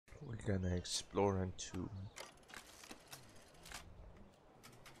gonna explore and tomb.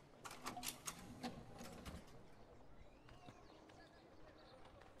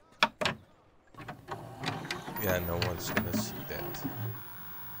 Yeah, no one's gonna see that.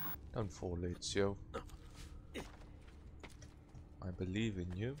 Don't fall, Ezio. I believe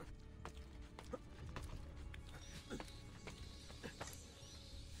in you.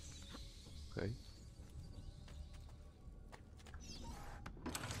 Okay.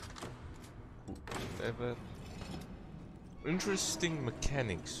 Clever. Interesting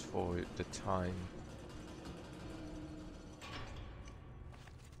mechanics for the time.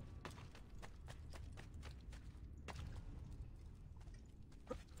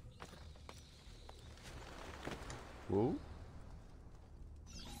 Whoa.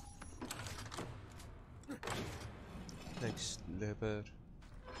 Next lever.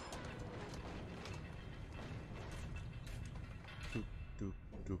 Doop, doop,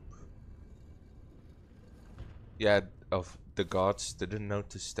 doop. Yeah, of the guards didn't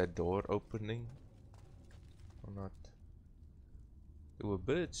notice that door opening. Or not. There were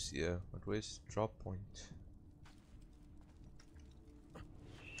birds here, but where's the drop point?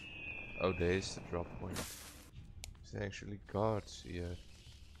 Oh, there's the drop point. There's actually guards here.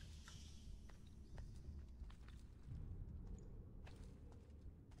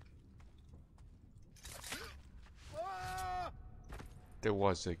 There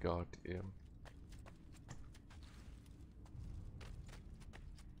was a guard here.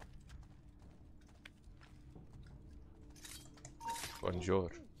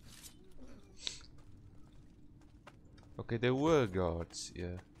 Bonjour. Okay, there were guards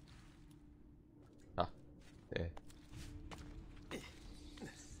here. Ah, there.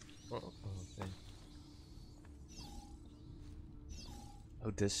 Okay.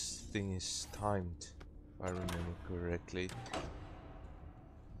 Oh, this thing is timed, if I remember correctly.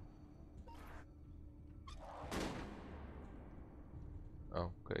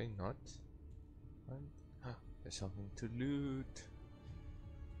 Okay, not. There's something to loot.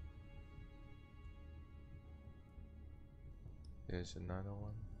 There's another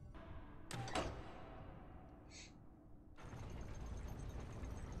one.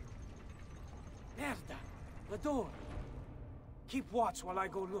 Merda! The door! Keep watch while I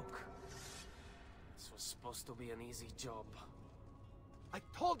go look. This was supposed to be an easy job. I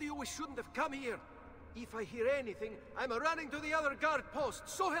told you we shouldn't have come here. If I hear anything, I'm running to the other guard post.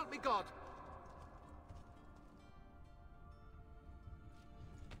 So help me God.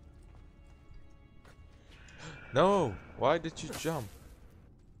 No! Why did you jump?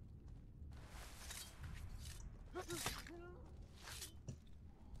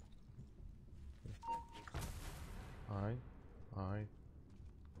 Alright.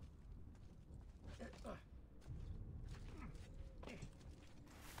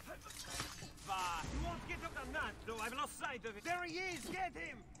 You won't get up the nut, though. I've lost sight of it. There he is! Get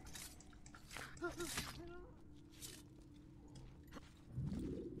him!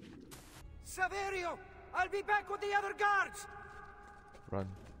 Saverio! I'll be back with the other guards! Run.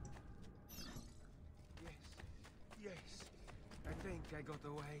 Yes. I think I got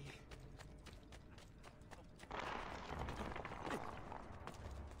away.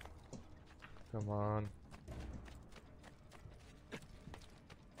 Come on.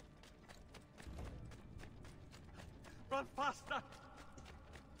 Run faster!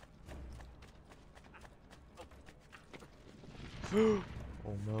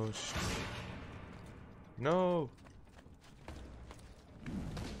 Almost. No!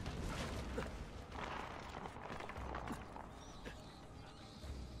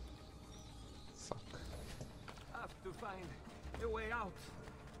 Fuck. I have to find a way out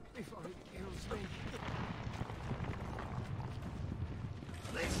before it kills me.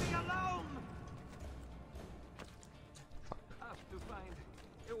 Leave me alone! I have to find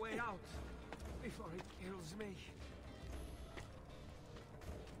a way out before it kills me.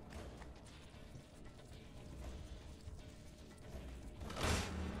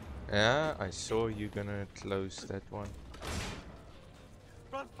 Yeah, I saw you gonna close that one.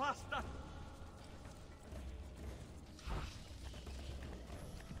 Run faster!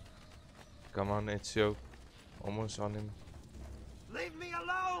 Come on, Ezio. Almost on him. Leave me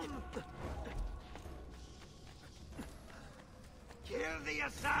alone! Kill the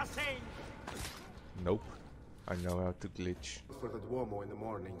assassin! Nope. I know how to glitch. For the Duomo in the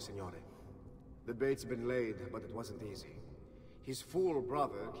morning, Signore. The bait's been laid, but it wasn't easy. His fool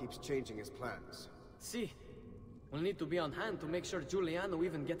brother keeps changing his plans. See, we'll need to be on hand to make sure Giuliano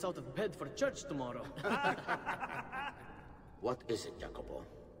even gets out of bed for church tomorrow. What is it, Jacopo?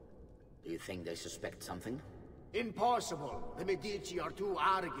 Do you think they suspect something? Impossible. The Medici are too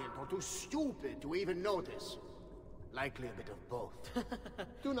arrogant or too stupid to even notice. Likely a bit of both.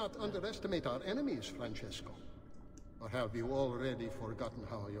 Do not underestimate our enemies, Francesco. Or have you already forgotten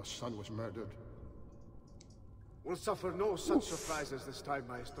how your son was murdered? We'll suffer no such surprises this time,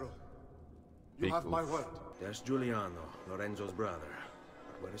 Maestro. You Big have my oof. word. There's Giuliano, Lorenzo's brother.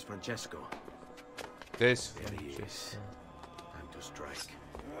 But where is Francesco? This. There he is. Time to strike.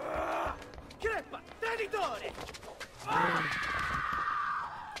 Crepa! Traditore!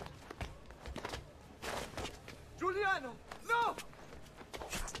 Giuliano! No!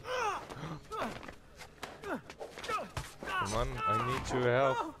 Come on, I need your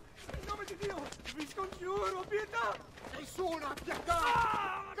help. In nome di Dio! Vi scongiuro, pietà! Nessuna pietà!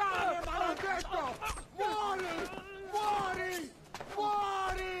 Cane maledetto! Muori! Muori!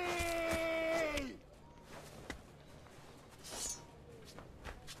 Muori!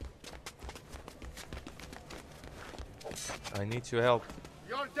 I need your help.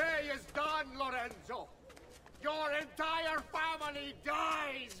 Your day is done, Lorenzo! Your entire family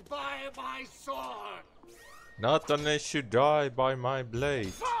dies by my sword! Not unless you die by my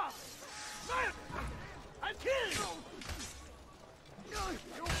blade. I'll kill you!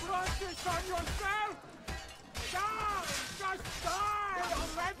 You brought this on yourself! Die! Just die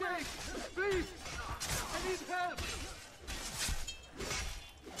already! Please! I need help!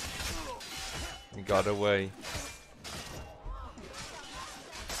 He got away.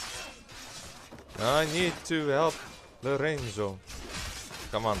 I need to help Lorenzo.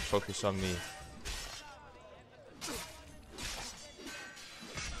 Come on, focus on me.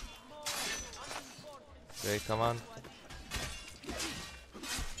 Okay, come on.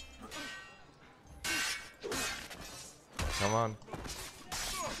 Come on.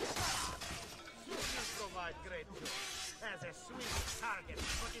 Provide great as a sweet target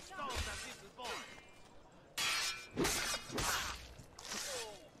for this false little boy.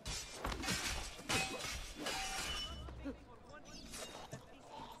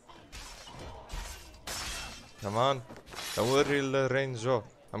 Come on. Don't worry, Lorenzo.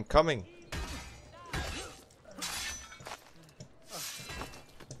 I'm coming.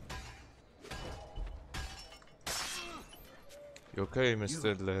 You okay,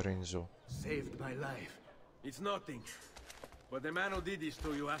 Mr. Lorenzo? Saved my life. It's nothing. But the man who did this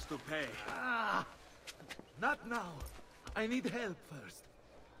to you has to pay. Not now. I need help first.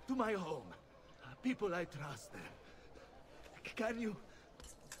 To my home. People I trust there. Can you...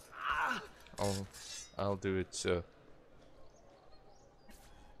 I'll do it, sir.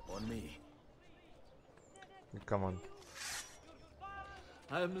 On me. Come on.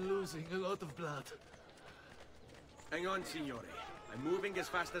 I'm losing a lot of blood. Hang on, signore. I'm moving as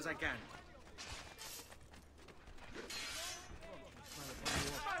fast as I can.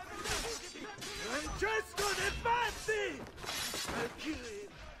 Francesco de Pazzi! I'll kill him.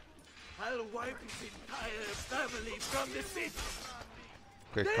 I'll wipe his entire family from the city.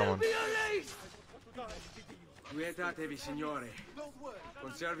 Okay, come They'll on. be erased! Quietatevi, signore.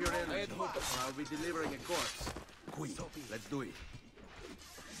 Conserve your energy, or I'll be delivering a corpse. Qui, let's do it.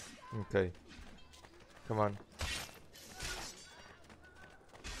 Okay. Come on.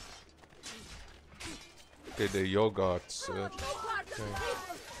 Okay, the yogurt, sir. Okay.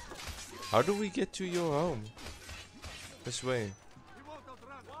 How do we get to your home? This way.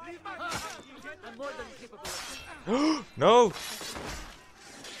 I'm more than capable of... No!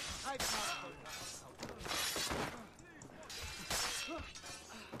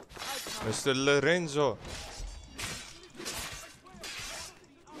 Mr. Lorenzo!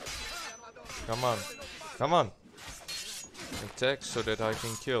 Come on. Come on! Attack so that I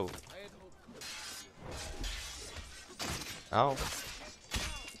can kill. Ow.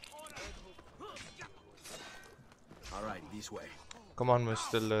 Alright, this way. Come on,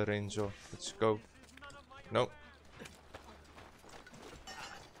 Mr. Lorenzo. Let's go. No.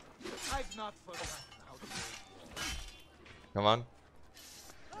 I've not forgotten how to do Come on.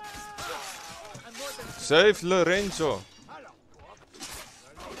 I'm more than... Save Lorenzo!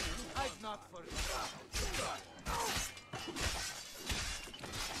 I've not forgotten.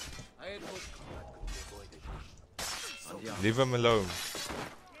 I had hoped combat could be avoided. Leave him alone.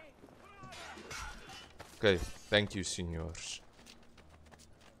 Okay, thank you, senors.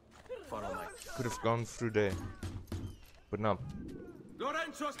 Follow my... Could have gone through there. But no.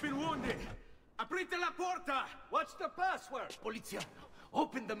 Lorenzo's been wounded! Aprite la porta! What's the password? Poliziano,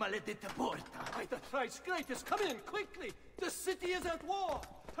 open the maledetta porta. By the thrice greatest, come in, quickly! The city is at war!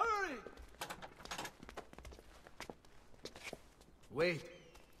 Hurry! Wait.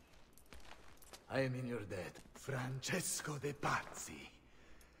 I am in your debt. Francesco de Pazzi.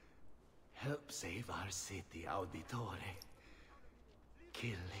 Help save our city, Auditore.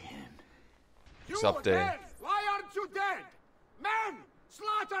 Kill him. It's up there. Why aren't you dead? Men!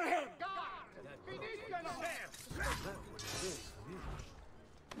 Slaughter him!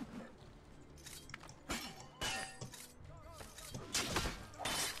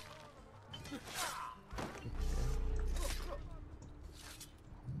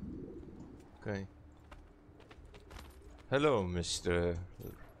 Okay. Hello, Mr.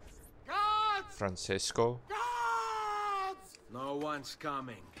 Guards! Francesco. Guards! No one's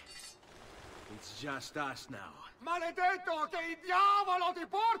coming. It's just us now. Maledetto, che il diavolo ti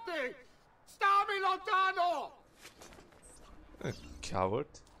porti! Stammi lontano!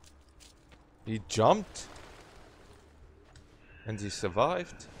 Coward. He jumped. And he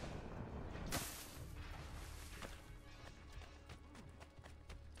survived.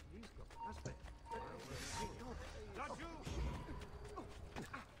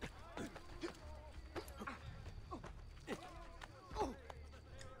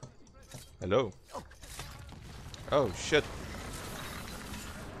 Hello. Oh shit.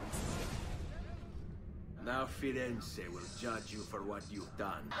 Now Firenze will judge you for what you've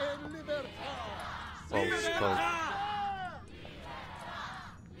done. False scope.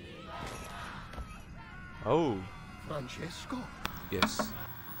 Oh. Francesco? Yes.